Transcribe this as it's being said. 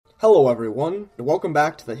Hello everyone, and welcome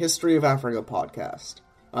back to the History of Africa podcast.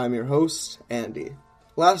 I'm your host, Andy.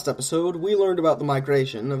 Last episode, we learned about the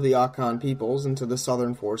migration of the Akan peoples into the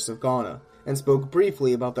southern forests of Ghana, and spoke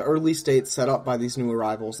briefly about the early states set up by these new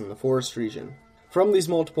arrivals in the forest region. From these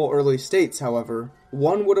multiple early states, however,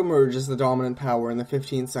 one would emerge as the dominant power in the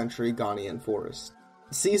 15th century Ghanaian forest.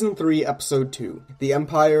 Season 3, Episode 2, The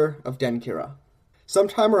Empire of Denkyira.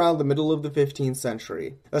 Sometime around the middle of the 15th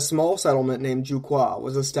century, a small settlement named Jukwa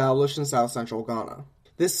was established in south-central Ghana.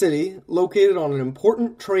 This city, located on an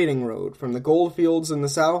important trading road from the gold fields in the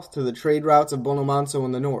south to the trade routes of Bonomanso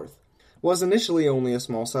in the north, was initially only a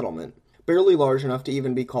small settlement, barely large enough to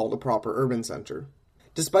even be called a proper urban center.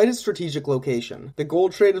 Despite its strategic location, the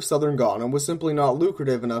gold trade of southern Ghana was simply not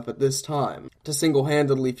lucrative enough at this time to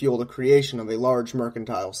single-handedly fuel the creation of a large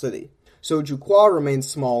mercantile city. So Jukwa remained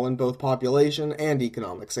small in both population and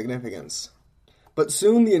economic significance. But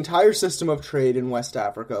soon the entire system of trade in West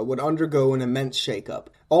Africa would undergo an immense shakeup,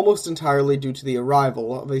 almost entirely due to the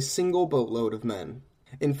arrival of a single boatload of men.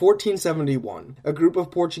 In 1471, a group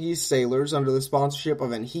of Portuguese sailors under the sponsorship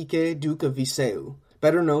of Henrique, Duke of Viseu,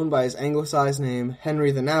 better known by his anglicized name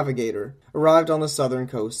Henry the Navigator, arrived on the southern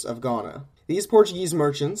coasts of Ghana. These Portuguese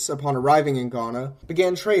merchants, upon arriving in Ghana,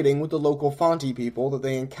 began trading with the local Fanti people that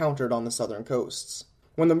they encountered on the southern coasts.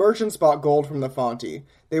 When the merchants bought gold from the Fanti,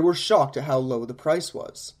 they were shocked at how low the price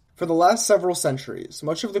was. For the last several centuries,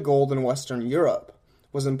 much of the gold in Western Europe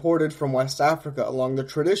was imported from West Africa along the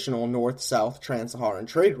traditional north-south trans-Saharan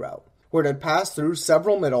trade route, where it had passed through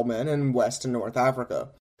several middlemen in West and North Africa,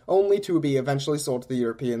 only to be eventually sold to the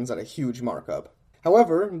Europeans at a huge markup.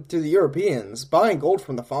 However, to the Europeans, buying gold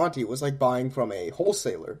from the Fanti was like buying from a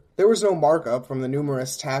wholesaler. There was no markup from the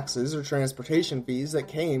numerous taxes or transportation fees that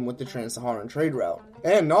came with the trans-Saharan trade route.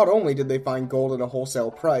 And not only did they find gold at a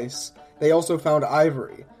wholesale price, they also found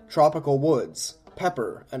ivory, tropical woods,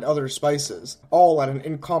 pepper, and other spices, all at an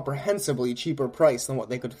incomprehensibly cheaper price than what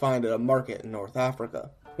they could find at a market in North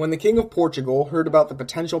Africa. When the King of Portugal heard about the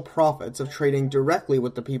potential profits of trading directly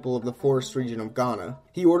with the people of the forest region of Ghana,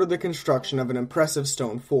 he ordered the construction of an impressive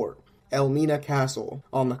stone fort, Elmina Castle,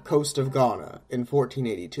 on the coast of Ghana in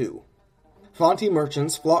 1482. Fanti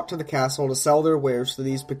merchants flocked to the castle to sell their wares to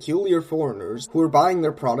these peculiar foreigners who were buying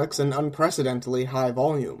their products in unprecedentedly high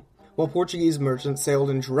volume, while Portuguese merchants sailed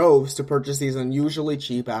in droves to purchase these unusually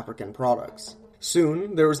cheap African products.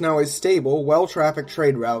 Soon, there was now a stable, well-trafficked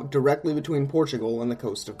trade route directly between Portugal and the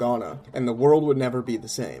coast of Ghana, and the world would never be the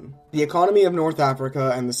same. The economy of North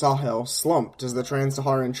Africa and the Sahel slumped as the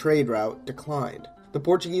trans-Saharan trade route declined. The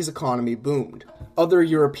Portuguese economy boomed. Other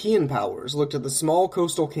European powers looked at the small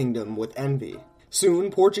coastal kingdom with envy. Soon,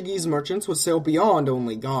 Portuguese merchants would sail beyond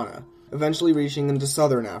only Ghana, eventually reaching into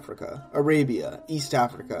southern Africa, Arabia, East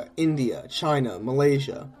Africa, India, China,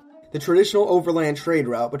 Malaysia. The traditional overland trade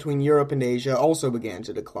route between Europe and Asia also began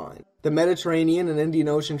to decline. The Mediterranean and Indian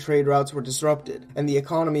Ocean trade routes were disrupted, and the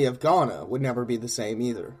economy of Ghana would never be the same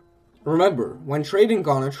either. Remember, when trade in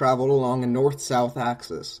Ghana traveled along a north-south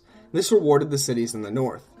axis, this rewarded the cities in the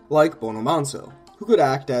north, like Bonomanso, who could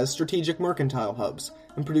act as strategic mercantile hubs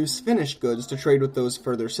and produce finished goods to trade with those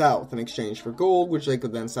further south in exchange for gold, which they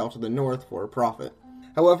could then sell to the north for a profit.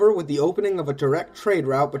 However, with the opening of a direct trade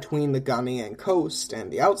route between the Ghanaian coast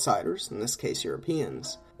and the outsiders, in this case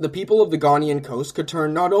Europeans, the people of the Ghanaian coast could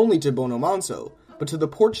turn not only to Bonomanso, but to the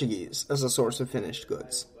Portuguese as a source of finished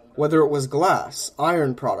goods. Whether it was glass,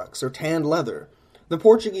 iron products, or tanned leather, the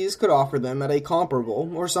Portuguese could offer them at a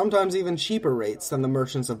comparable, or sometimes even cheaper rates than the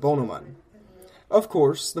merchants of Bonoman. Of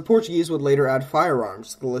course, the Portuguese would later add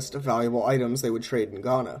firearms to the list of valuable items they would trade in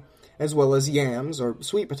Ghana, as well as yams, or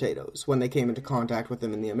sweet potatoes, when they came into contact with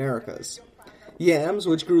them in the Americas. Yams,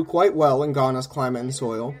 which grew quite well in Ghana's climate and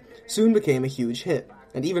soil, soon became a huge hit,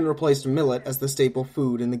 and even replaced millet as the staple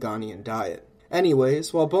food in the Ghanaian diet.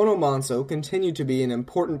 Anyways, while Bonomanso continued to be an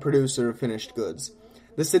important producer of finished goods,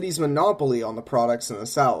 the city's monopoly on the products in the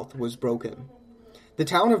south was broken. The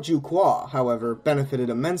town of Jukwa, however, benefited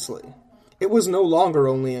immensely. It was no longer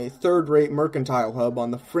only a third-rate mercantile hub on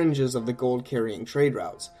the fringes of the gold-carrying trade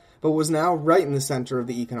routes, but was now right in the center of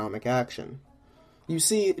the economic action. You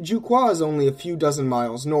see, Jukwa is only a few dozen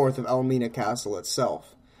miles north of Elmina Castle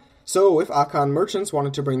itself. So if Akan merchants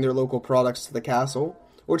wanted to bring their local products to the castle,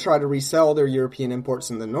 or try to resell their European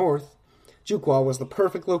imports in the north, Jukwa was the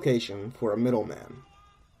perfect location for a middleman.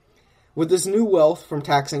 With this new wealth from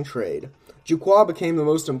taxing trade, Jukwa became the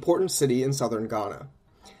most important city in southern Ghana.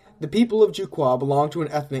 The people of Jukwa belonged to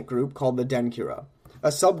an ethnic group called the Denkyira, a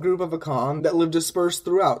subgroup of Akan that lived dispersed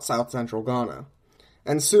throughout south-central Ghana.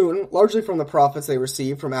 And soon, largely from the profits they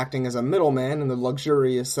received from acting as a middleman in the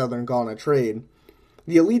luxurious southern Ghana trade,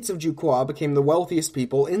 the elites of Jukwa became the wealthiest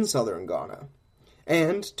people in southern Ghana.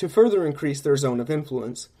 And, to further increase their zone of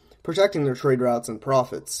influence, protecting their trade routes and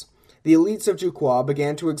profits, the elites of Jukwa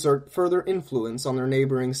began to exert further influence on their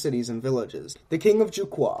neighboring cities and villages. The king of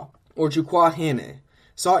Jukwa, or Jukwa Hene,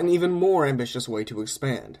 sought an even more ambitious way to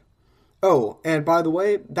expand. Oh, and by the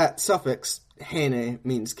way, that suffix, Hene,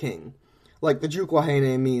 means king. Like the Jukwa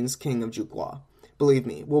Hene means king of Jukwa. Believe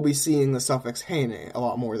me, we'll be seeing the suffix Hene a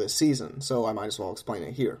lot more this season, so I might as well explain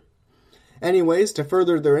it here. Anyways, to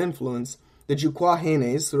further their influence, the Jukwa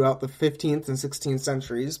Henes throughout the 15th and 16th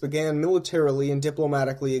centuries began militarily and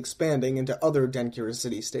diplomatically expanding into other Denkyira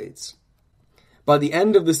city-states. By the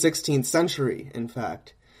end of the 16th century, in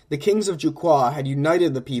fact, the kings of Jukwa had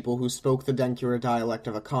united the people who spoke the Denkyira dialect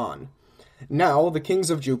of Akan. Now, the kings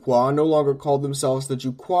of Jukwa no longer called themselves the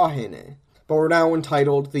Jukwa Hene, but were now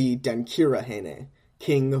entitled the Denkyira Hene,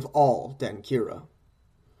 king of all Denkyira.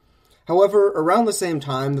 However, around the same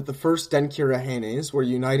time that the first Denkyira Henes were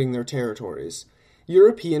uniting their territories,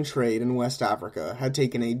 European trade in West Africa had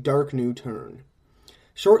taken a dark new turn.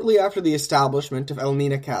 Shortly after the establishment of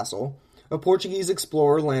Elmina Castle, a Portuguese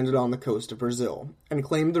explorer landed on the coast of Brazil and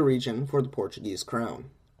claimed the region for the Portuguese crown.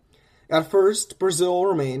 At first, Brazil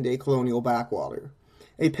remained a colonial backwater,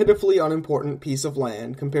 a pitifully unimportant piece of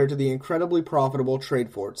land compared to the incredibly profitable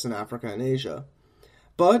trade forts in Africa and Asia.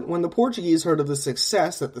 But when the Portuguese heard of the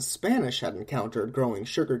success that the Spanish had encountered growing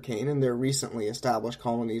sugarcane in their recently established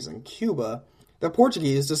colonies in Cuba, the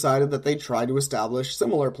Portuguese decided that they'd try to establish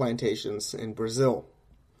similar plantations in Brazil.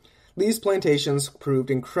 These plantations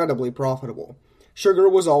proved incredibly profitable. Sugar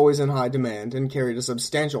was always in high demand and carried a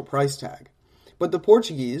substantial price tag. But the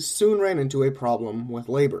Portuguese soon ran into a problem with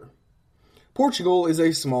labor. Portugal is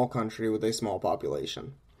a small country with a small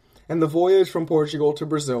population, and the voyage from Portugal to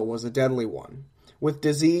Brazil was a deadly one, with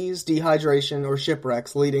disease, dehydration, or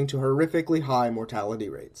shipwrecks leading to horrifically high mortality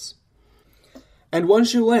rates. And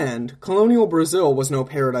once you land, colonial Brazil was no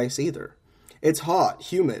paradise either. It's hot,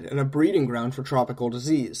 humid, and a breeding ground for tropical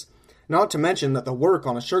disease, not to mention that the work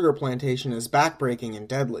on a sugar plantation is backbreaking and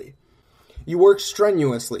deadly. You work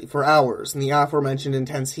strenuously for hours in the aforementioned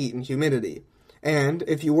intense heat and humidity, and,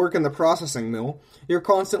 if you work in the processing mill, you're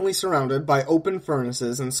constantly surrounded by open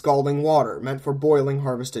furnaces and scalding water meant for boiling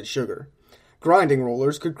harvested sugar. Grinding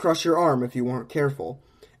rollers could crush your arm if you weren't careful,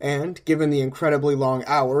 and, given the incredibly long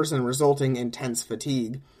hours and resulting intense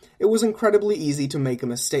fatigue, it was incredibly easy to make a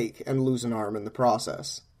mistake and lose an arm in the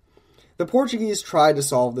process. The Portuguese tried to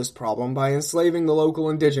solve this problem by enslaving the local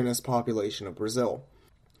indigenous population of Brazil.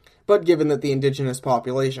 But given that the indigenous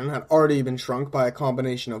population had already been shrunk by a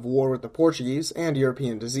combination of war with the Portuguese and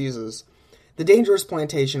European diseases, the dangerous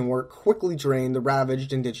plantation work quickly drained the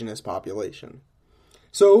ravaged indigenous population.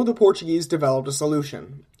 So the Portuguese developed a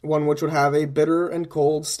solution, one which would have a bitter and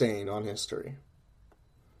cold stain on history.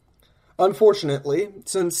 Unfortunately,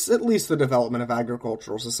 since at least the development of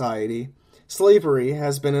agricultural society, slavery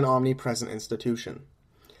has been an omnipresent institution.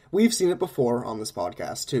 We've seen it before on this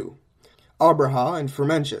podcast, too. Abraha and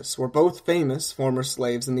Frumentius were both famous former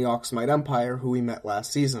slaves in the Oxumite Empire who we met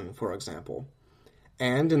last season, for example.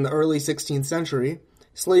 And in the early 16th century,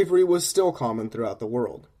 slavery was still common throughout the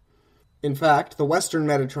world. In fact, the Western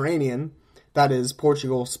Mediterranean, that is,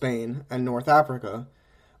 Portugal, Spain, and North Africa,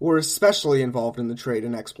 were especially involved in the trade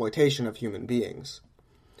and exploitation of human beings.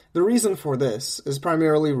 The reason for this is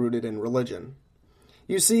primarily rooted in religion.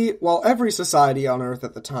 You see, while every society on earth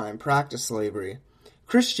at the time practiced slavery,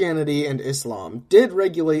 Christianity and Islam did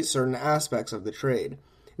regulate certain aspects of the trade,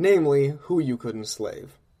 namely, who you could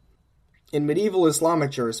enslave. In medieval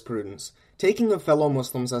Islamic jurisprudence, taking of fellow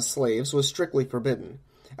Muslims as slaves was strictly forbidden,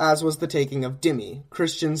 as was the taking of dhimmi,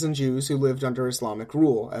 Christians and Jews who lived under Islamic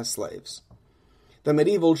rule, as slaves. The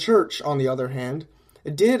medieval church, on the other hand,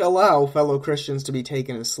 did allow fellow Christians to be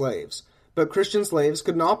taken as slaves, but Christian slaves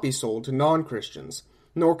could not be sold to non-Christians,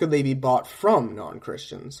 nor could they be bought from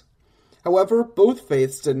non-Christians. However, both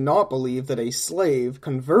faiths did not believe that a slave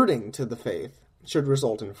converting to the faith should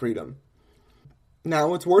result in freedom.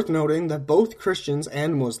 Now, it's worth noting that both Christians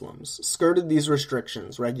and Muslims skirted these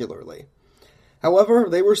restrictions regularly. However,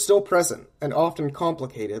 they were still present and often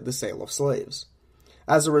complicated the sale of slaves.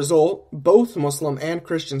 As a result, both Muslim and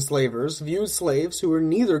Christian slavers viewed slaves who were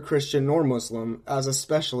neither Christian nor Muslim as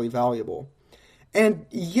especially valuable. And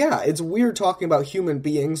yeah, it's weird talking about human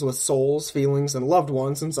beings with souls, feelings, and loved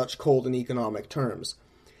ones in such cold and economic terms.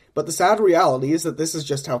 But the sad reality is that this is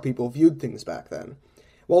just how people viewed things back then.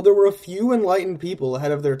 While there were a few enlightened people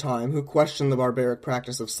ahead of their time who questioned the barbaric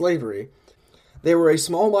practice of slavery, they were a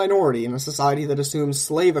small minority in a society that assumed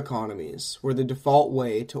slave economies were the default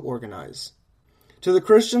way to organize. To the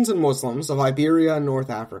Christians and Muslims of Iberia and North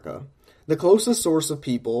Africa, The closest source of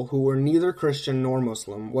people who were neither Christian nor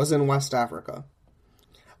Muslim was in West Africa.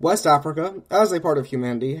 West Africa, as a part of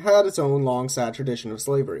humanity, had its own long, sad tradition of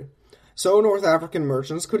slavery. So North African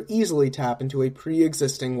merchants could easily tap into a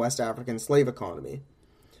pre-existing West African slave economy.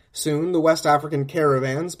 Soon, the West African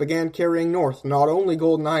caravans began carrying north not only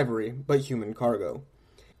gold and ivory, but human cargo.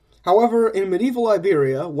 However, in medieval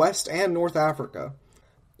Iberia, West and North Africa,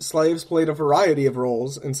 slaves played a variety of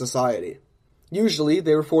roles in society. Usually,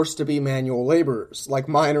 they were forced to be manual laborers, like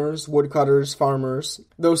miners, woodcutters, farmers,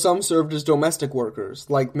 though some served as domestic workers,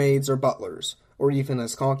 like maids or butlers, or even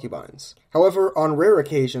as concubines. However, on rare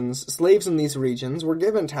occasions, slaves in these regions were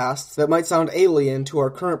given tasks that might sound alien to our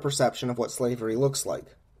current perception of what slavery looks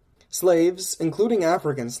like. Slaves, including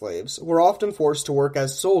African slaves, were often forced to work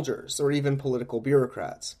as soldiers or even political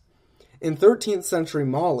bureaucrats. In 13th century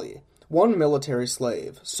Mali, one military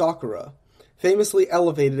slave, Sakura, famously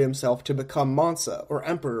elevated himself to become Mansa, or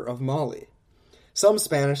Emperor of Mali. Some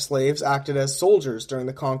Spanish slaves acted as soldiers during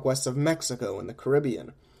the conquests of Mexico and the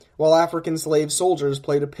Caribbean, while African slave soldiers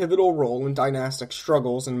played a pivotal role in dynastic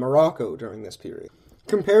struggles in Morocco during this period.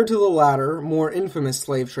 Compared to the latter, more infamous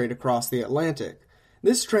slave trade across the Atlantic,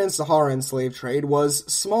 this trans-Saharan slave trade was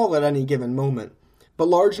small at any given moment, but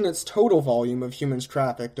large in its total volume of humans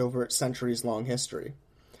trafficked over its centuries-long history.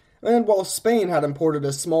 And while Spain had imported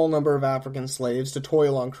a small number of African slaves to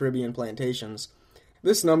toil on Caribbean plantations,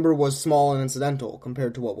 this number was small and incidental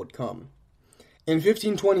compared to what would come. In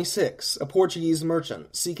 1526, a Portuguese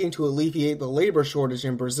merchant, seeking to alleviate the labor shortage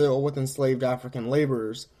in Brazil with enslaved African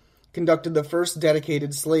laborers, conducted the first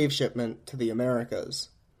dedicated slave shipment to the Americas.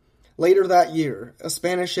 Later that year, a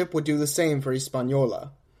Spanish ship would do the same for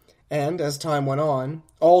Hispaniola, and as time went on,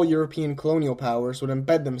 all European colonial powers would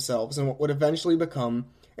embed themselves in what would eventually become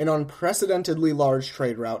an unprecedentedly large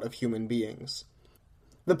trade route of human beings.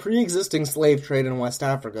 The pre-existing slave trade in West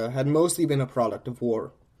Africa had mostly been a product of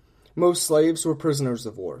war. Most slaves were prisoners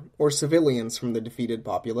of war, or civilians from the defeated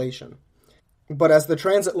population. But as the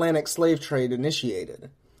transatlantic slave trade initiated,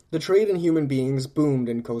 the trade in human beings boomed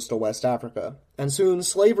in coastal West Africa, and soon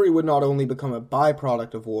slavery would not only become a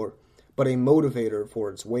byproduct of war, but a motivator for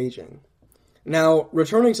its waging. Now,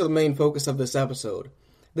 returning to the main focus of this episode,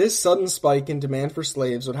 this sudden spike in demand for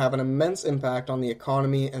slaves would have an immense impact on the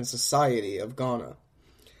economy and society of Ghana.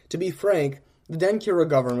 To be frank, the Denkyira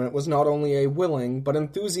government was not only a willing but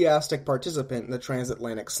enthusiastic participant in the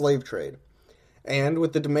transatlantic slave trade, and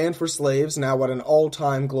with the demand for slaves now at an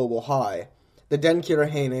all-time global high, the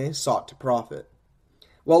Denkyira sought to profit.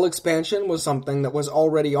 While expansion was something that was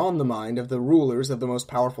already on the mind of the rulers of the most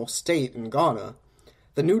powerful state in Ghana,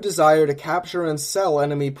 the new desire to capture and sell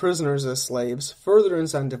enemy prisoners as slaves further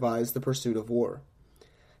incentivized the pursuit of war.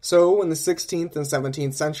 So, in the 16th and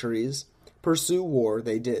 17th centuries, pursue war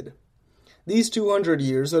they did. These 200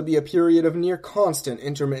 years would be a period of near-constant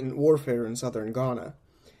intermittent warfare in southern Ghana.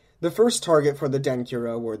 The first target for the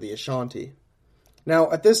Denkyira were the Ashanti.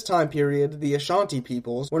 Now, at this time period, the Ashanti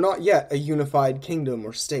peoples were not yet a unified kingdom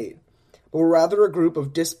or state, but were rather a group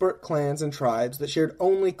of disparate clans and tribes that shared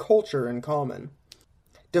only culture in common.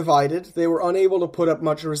 Divided, they were unable to put up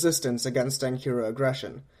much resistance against Denkyira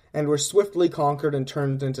aggression, and were swiftly conquered and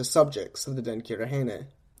turned into subjects of the Denkyira.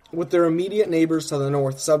 With their immediate neighbors to the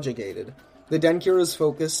north subjugated, the Denkyira's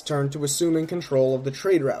focus turned to assuming control of the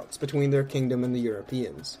trade routes between their kingdom and the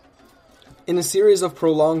Europeans. In a series of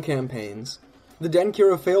prolonged campaigns, the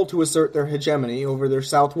Denkyira failed to assert their hegemony over their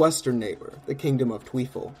southwestern neighbor, the Kingdom of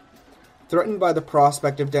Twifo. Threatened by the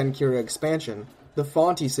prospect of Denkyira expansion, the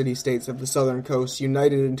Fanti city-states of the southern coast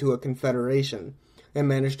united into a confederation and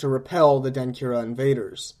managed to repel the Denkyira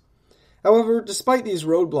invaders. However, despite these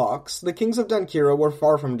roadblocks, the kings of Denkyira were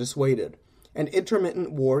far from dissuaded, and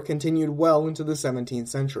intermittent war continued well into the 17th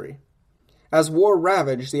century. As war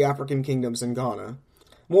ravaged the African kingdoms in Ghana,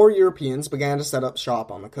 more Europeans began to set up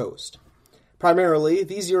shop on the coast. Primarily,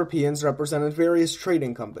 these Europeans represented various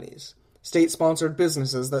trading companies, state-sponsored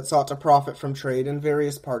businesses that sought to profit from trade in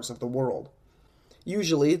various parts of the world.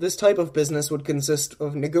 Usually, this type of business would consist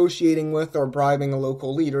of negotiating with or bribing a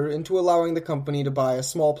local leader into allowing the company to buy a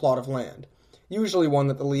small plot of land, usually one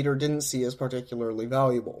that the leader didn't see as particularly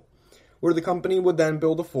valuable, where the company would then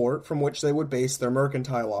build a fort from which they would base their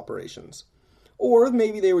mercantile operations. Or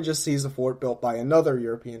maybe they would just seize a fort built by another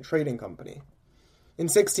European trading company. In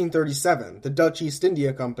 1637, the Dutch East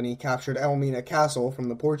India Company captured Elmina Castle from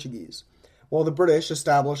the Portuguese, while the British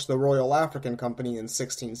established the Royal African Company in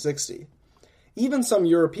 1660. Even some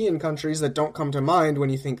European countries that don't come to mind when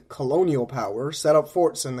you think colonial power set up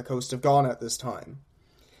forts in the coast of Ghana at this time.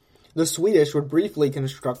 The Swedish would briefly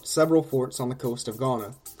construct several forts on the coast of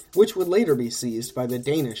Ghana, which would later be seized by the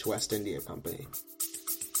Danish West India Company.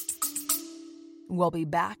 We'll be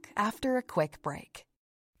back after a quick break.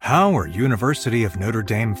 How are University of Notre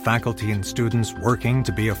Dame faculty and students working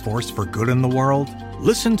to be a force for good in the world?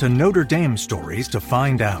 Listen to Notre Dame stories to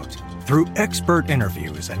find out. Through expert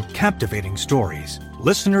interviews and captivating stories,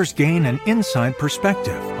 listeners gain an inside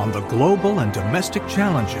perspective on the global and domestic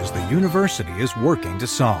challenges the university is working to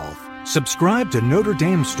solve. Subscribe to Notre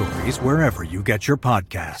Dame Stories wherever you get your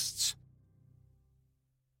podcasts.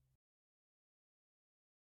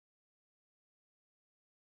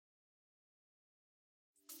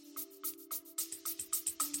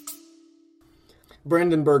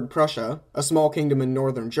 Brandenburg, Prussia, a small kingdom in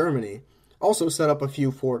northern Germany, also set up a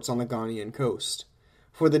few forts on the Ghanaian coast.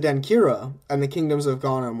 For the Denkyira, and the kingdoms of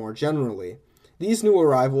Ghana more generally, these new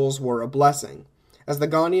arrivals were a blessing, as the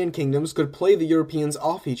Ghanaian kingdoms could play the Europeans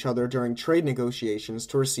off each other during trade negotiations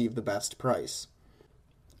to receive the best price.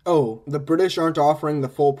 Oh, the British aren't offering the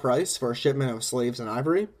full price for a shipment of slaves and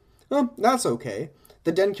ivory? Well, that's okay.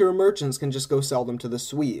 The Denkyira merchants can just go sell them to the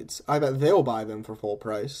Swedes. I bet they'll buy them for full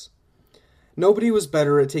price. Nobody was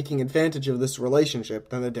better at taking advantage of this relationship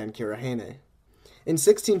than the Denkyira Hene. In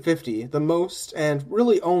 1650, the most, and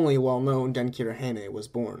really only well-known Denkyira Hene was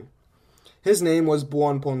born. His name was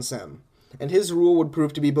Buonponsem, and his rule would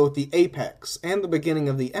prove to be both the apex and the beginning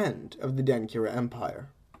of the end of the Denkyira Empire.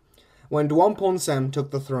 When Buonponsem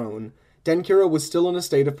took the throne, Denkyira was still in a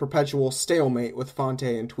state of perpetual stalemate with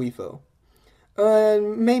Fante and Twifo.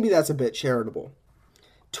 Maybe that's a bit charitable.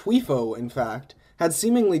 Twifo, in fact, had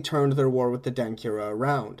seemingly turned their war with the Denkyira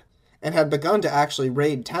around, and had begun to actually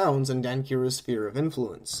raid towns in Denkyira's sphere of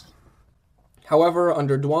influence. However,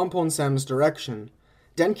 under Duamponsem's direction,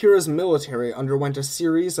 Denkyira's military underwent a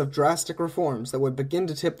series of drastic reforms that would begin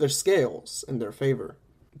to tip their scales in their favor.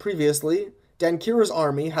 Previously, Denkyira's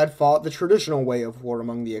army had fought the traditional way of war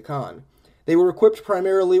among the Akan. They were equipped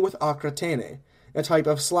primarily with akratene, a type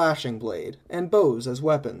of slashing blade, and bows as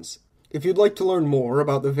weapons. If you'd like to learn more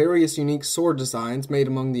about the various unique sword designs made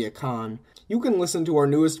among the Akan, you can listen to our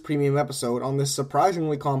newest premium episode on this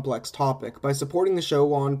surprisingly complex topic by supporting the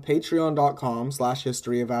show on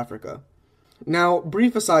patreon.com/historyofafrica. Now,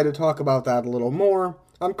 brief aside to talk about that a little more,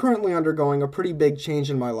 I'm currently undergoing a pretty big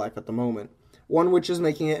change in my life at the moment, one which is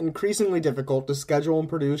making it increasingly difficult to schedule and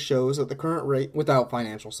produce shows at the current rate without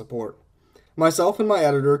financial support. Myself and my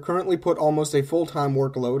editor currently put almost a full-time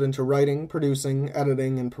workload into writing, producing,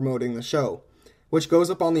 editing, and promoting the show, which goes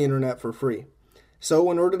up on the internet for free.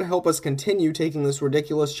 So in order to help us continue taking this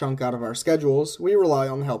ridiculous chunk out of our schedules, we rely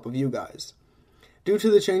on the help of you guys. Due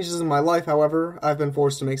to the changes in my life, however, I've been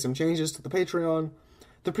forced to make some changes to the Patreon.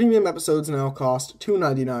 The premium episodes now cost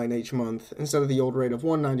 $2.99 each month instead of the old rate of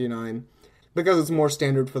 $1.99, because it's more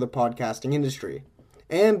standard for the podcasting industry.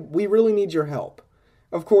 And we really need your help.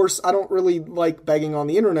 Of course, I don't really like begging on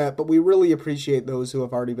the internet, but we really appreciate those who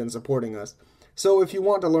have already been supporting us. So if you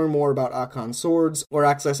want to learn more about Akan swords, or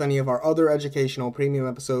access any of our other educational premium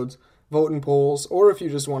episodes, vote in polls, or if you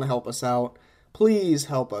just want to help us out, please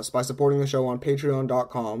help us by supporting the show on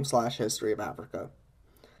patreon.com/historyofafrica.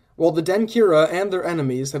 While the Denkyira and their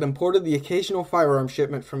enemies had imported the occasional firearm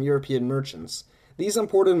shipment from European merchants, these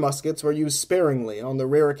imported muskets were used sparingly on the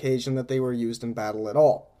rare occasion that they were used in battle at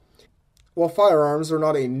all. While firearms were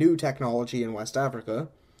not a new technology in West Africa,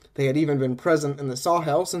 they had even been present in the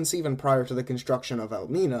Sahel since even prior to the construction of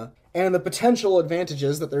Elmina, and the potential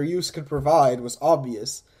advantages that their use could provide was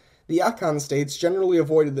obvious. The Akan states generally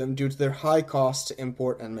avoided them due to their high cost to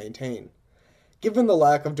import and maintain. Given the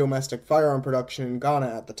lack of domestic firearm production in Ghana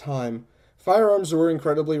at the time, firearms were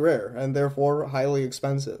incredibly rare and therefore highly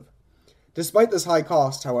expensive. Despite this high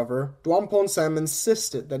cost, however, Duamponsem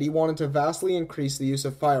insisted that he wanted to vastly increase the use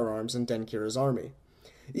of firearms in Denkyira's army.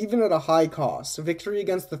 Even at a high cost, victory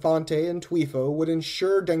against the Fante and Twifo would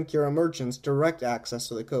ensure Denkyira merchants direct access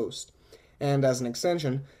to the coast, and as an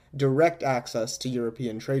extension, direct access to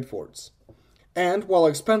European trade forts. And, while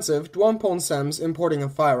expensive, Duamponsem's importing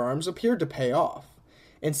of firearms appeared to pay off.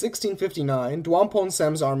 In 1659,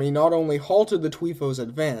 Duamponsem's army not only halted the Twifo's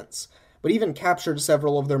advance, but even captured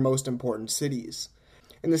several of their most important cities.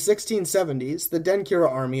 In the 1670s, the Denkyira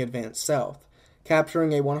army advanced south,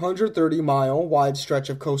 capturing a 130-mile wide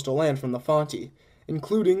stretch of coastal land from the Fante,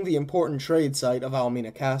 including the important trade site of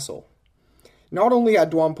Elmina Castle. Not only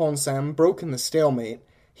had Duamponsem broken the stalemate,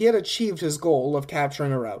 he had achieved his goal of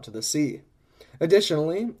capturing a route to the sea.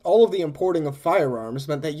 Additionally, all of the importing of firearms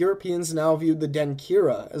meant that Europeans now viewed the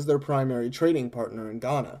Denkyira as their primary trading partner in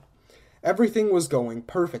Ghana. Everything was going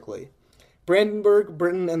perfectly. Brandenburg,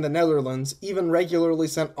 Britain, and the Netherlands even regularly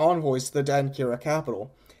sent envoys to the Denkyira capital,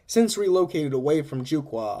 since relocated away from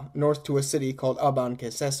Jukwa, north to a city called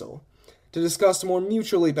Abankesseso, to discuss more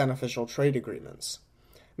mutually beneficial trade agreements.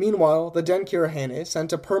 Meanwhile, the Denkyira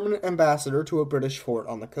sent a permanent ambassador to a British fort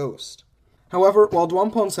on the coast. However, while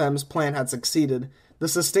Dwapon-Sem's plan had succeeded, the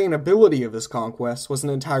sustainability of his conquest was an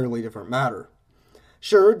entirely different matter.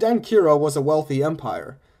 Sure, Denkyira was a wealthy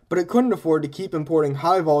empire, but it couldn't afford to keep importing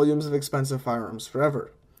high volumes of expensive firearms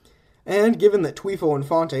forever. And given that Twifo and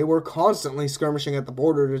Fonte were constantly skirmishing at the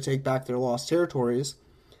border to take back their lost territories,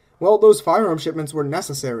 well, those firearm shipments were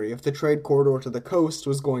necessary if the trade corridor to the coast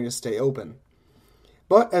was going to stay open.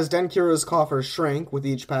 But as Denkyira's coffers shrank with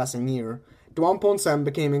each passing year, Dwapon-Sem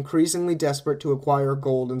became increasingly desperate to acquire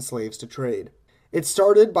gold and slaves to trade. It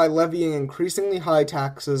started by levying increasingly high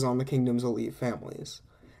taxes on the kingdom's elite families,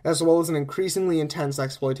 as well as an increasingly intense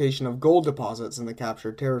exploitation of gold deposits in the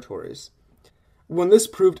captured territories. When this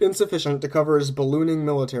proved insufficient to cover his ballooning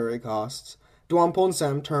military costs,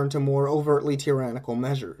 Dwapon-Sem turned to more overtly tyrannical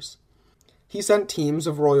measures. He sent teams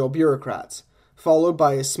of royal bureaucrats, followed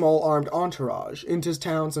by a small armed entourage, into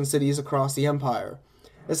towns and cities across the empire,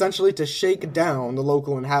 essentially to shake down the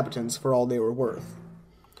local inhabitants for all they were worth.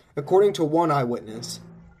 According to one eyewitness,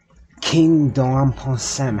 King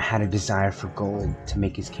Dwapon-Sem had a desire for gold to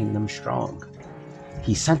make his kingdom strong.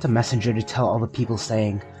 He sent a messenger to tell all the people,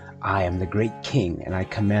 saying, "I am the great king, and I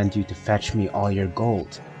command you to fetch me all your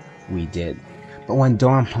gold." We did. But when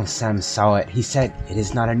Dwapon-Sem saw it, he said, "It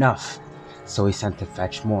is not enough." So he sent to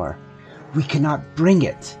fetch more. "We cannot bring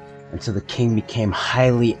it." And so the king became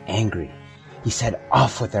highly angry. He said,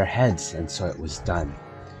 "Off with their heads," and so it was done.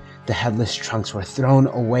 The headless trunks were thrown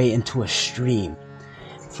away into a stream.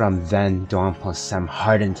 From then, Dwapon-Sem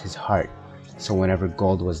hardened his heart, so whenever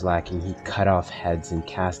gold was lacking, he cut off heads and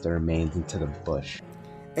cast the remains into the bush.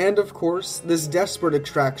 And of course, this desperate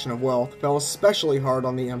extraction of wealth fell especially hard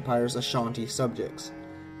on the empire's Ashanti subjects,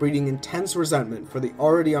 breeding intense resentment for the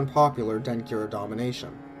already unpopular Denkyira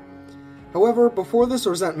domination. However, before this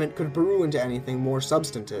resentment could brew into anything more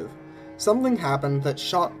substantive, something happened that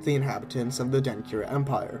shocked the inhabitants of the Denkyira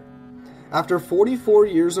Empire. After 44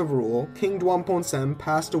 years of rule, King Dwapon-Sem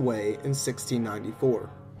passed away in 1694.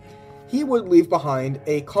 He would leave behind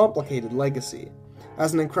a complicated legacy,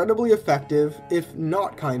 as an incredibly effective, if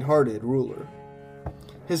not kind-hearted, ruler.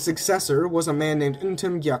 His successor was a man named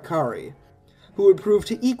Denkyira, who would prove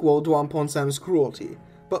to equal Dwapon-Sem's cruelty,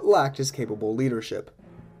 but lacked his capable leadership.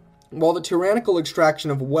 While the tyrannical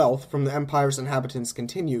extraction of wealth from the empire's inhabitants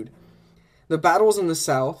continued, the battles in the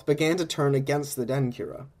south began to turn against the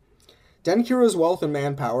Denkyira. Denkyira's wealth and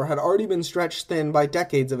manpower had already been stretched thin by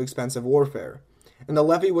decades of expensive warfare, and the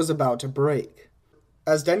levy was about to break.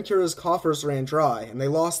 As Denkyira's coffers ran dry and they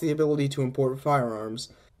lost the ability to import firearms,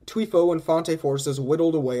 Twifo and Fonte forces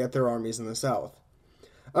whittled away at their armies in the south.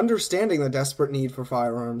 Understanding the desperate need for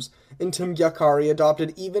firearms, Denkyira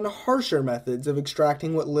adopted even harsher methods of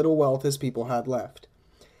extracting what little wealth his people had left.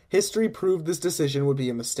 History proved this decision would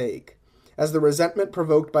be a mistake, as the resentment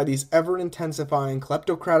provoked by these ever-intensifying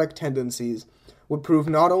kleptocratic tendencies would prove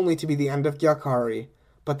not only to be the end of Denkyira,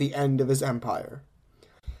 but the end of his empire.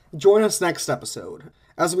 Join us next episode,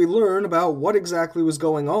 as we learn about what exactly was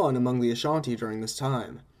going on among the Ashanti during this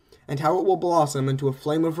time, and how it will blossom into a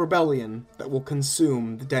flame of rebellion that will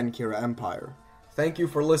consume the Denkyira Empire. Thank you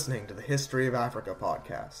for listening to the History of Africa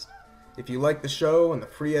podcast. If you like the show and the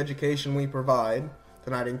free education we provide,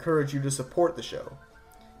 then I'd encourage you to support the show.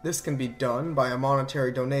 This can be done by a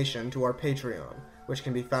monetary donation to our Patreon, which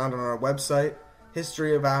can be found on our website,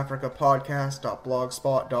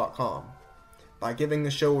 historyofafricapodcast.blogspot.com, by giving the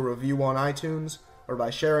show a review on iTunes, or by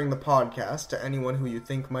sharing the podcast to anyone who you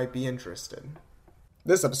think might be interested.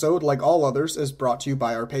 This episode, like all others, is brought to you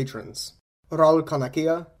by our patrons: Raul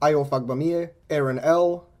Kanakia, Ayo Fagbamie, Aaron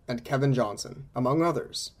L., and Kevin Johnson, among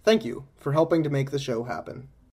others. Thank you for helping to make the show happen.